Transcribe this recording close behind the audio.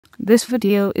This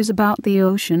video is about the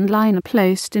ocean liner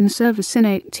placed in service in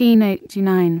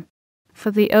 1889.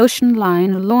 For the ocean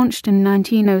liner launched in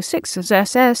 1906 as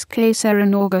SS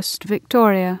Kaiserin Auguste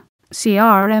Victoria, see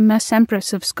RMS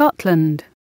Empress of Scotland.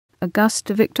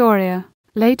 Augusta Victoria,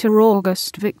 later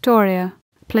Auguste Victoria,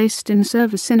 placed in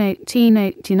service in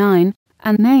 1889,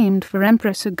 and named for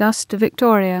Empress Augusta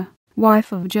Victoria,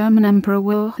 wife of German Emperor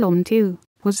Wilhelm II,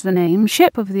 was the name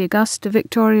ship of the Augusta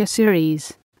Victoria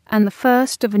series, and the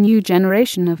first of a new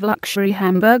generation of luxury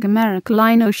Hamburg America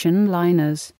Line ocean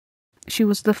liners. She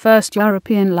was the first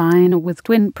European liner with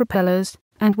twin propellers,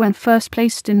 and when first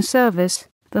placed in service,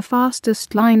 the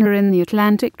fastest liner in the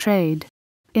Atlantic trade.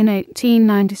 In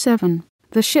 1897,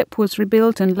 the ship was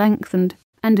rebuilt and lengthened,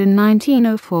 and in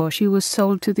 1904 she was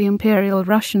sold to the Imperial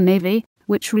Russian Navy,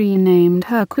 which renamed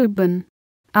her Kuban.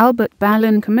 Albert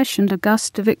Ballin commissioned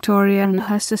Augusta Victoria and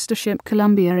her sister ship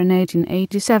Columbia in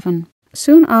 1887,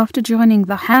 soon after joining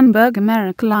the Hamburg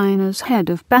America Line as head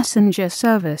of passenger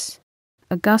service.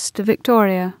 Augusta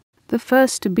Victoria, the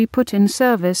first to be put in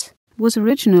service, was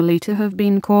originally to have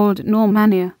been called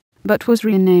Normannia, but was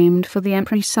renamed for the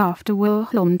Empress after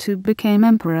Wilhelm II became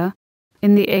emperor.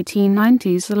 In the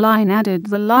 1890s the line added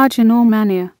the larger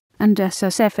Normannia and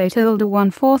SS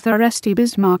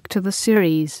Bismarck to the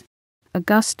series.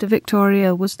 Augusta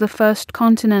Victoria was the first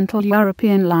continental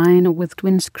European liner with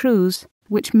twin screws,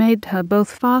 which made her both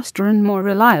faster and more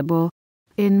reliable.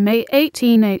 In May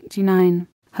 1889,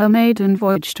 her maiden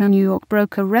voyage to New York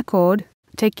broke a record,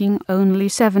 taking only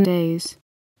 7 days.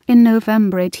 In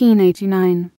November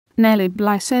 1889, Nellie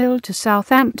Bly sailed to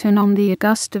Southampton on the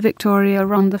Augusta Victoria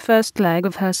on the first leg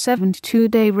of her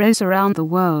 72-day race around the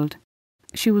world.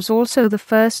 She was also the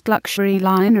first luxury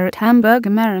liner at Hamburg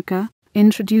America,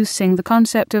 introducing the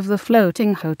concept of the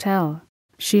floating hotel.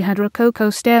 She had rococo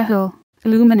stairhill,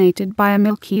 illuminated by a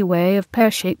Milky Way of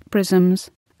pear-shaped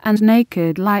prisms, and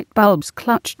naked light bulbs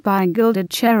clutched by gilded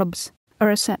cherubs, a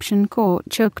reception court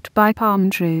choked by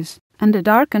palm trees, and a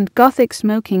darkened Gothic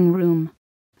smoking room.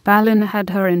 Ballin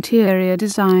had her interior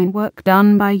design work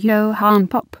done by Johann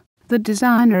Popp, the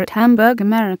designer at Hamburg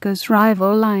America's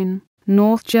rival line,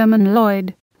 North German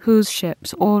Lloyd, whose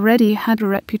ships already had a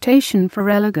reputation for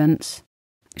elegance.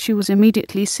 She was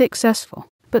immediately successful,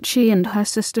 but she and her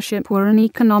sister ship were an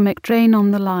economic drain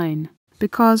on the line,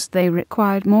 because they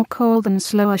required more coal than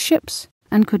slower ships,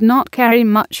 and could not carry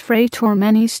much freight or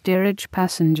many steerage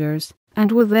passengers,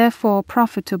 and were therefore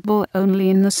profitable only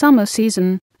in the summer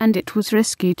season, and it was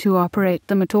risky to operate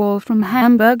them at all from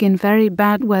Hamburg in very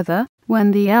bad weather,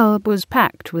 when the Elbe was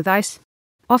packed with ice.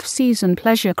 Off-season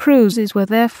pleasure cruises were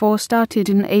therefore started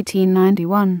in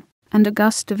 1891, and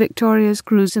Augusta Victoria's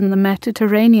cruise in the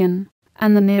Mediterranean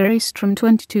and the Near East from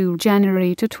 22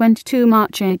 January to 22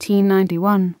 March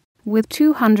 1891, with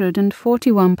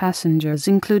 241 passengers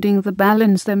including the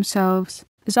Ballins themselves,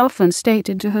 is often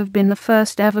stated to have been the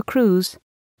first ever cruise.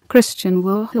 Christian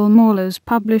Wilhelm Mahler's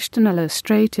published an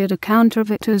illustrated account of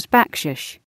it as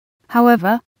Backshish.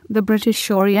 However, the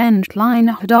British Orient Line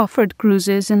had offered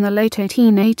cruises in the late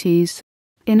 1880s.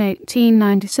 In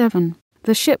 1897,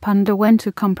 the ship underwent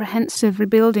a comprehensive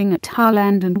rebuilding at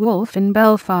Harland and Wolff in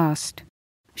Belfast.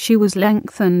 She was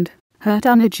lengthened, her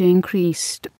tonnage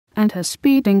increased, and her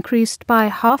speed increased by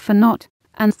half a knot,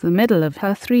 and the middle of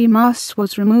her 3 masts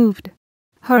was removed.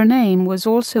 Her name was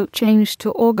also changed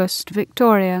to Auguste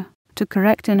Victoria, to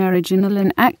correct an original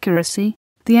inaccuracy.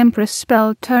 The Empress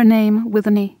spelled her name with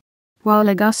an E. While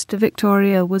Augusta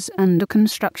Victoria was under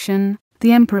construction,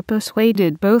 the Emperor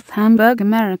persuaded both Hamburg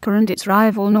America and its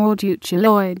rival Norddeutsche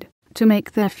Lloyd to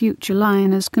make their future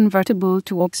liners convertible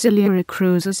to auxiliary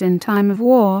cruisers in time of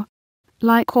war.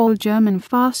 Like all German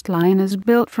fast liners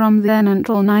built from then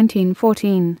until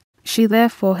 1914, she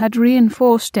therefore had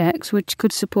reinforced decks which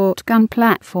could support gun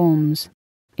platforms.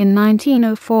 In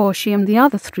 1904 she and the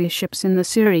other 3 ships in the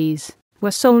series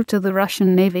were sold to the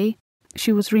Russian Navy.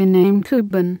 She was renamed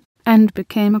Kuban and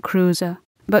became a cruiser,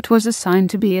 but was assigned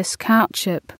to be a scout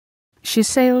ship. She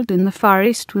sailed in the Far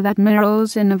East with Admiral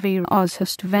Zinaida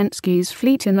Ostastovensky's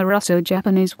fleet in the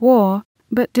Russo-Japanese War,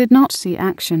 but did not see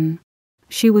action.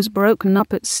 She was broken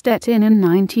up at Stettin in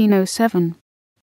 1907,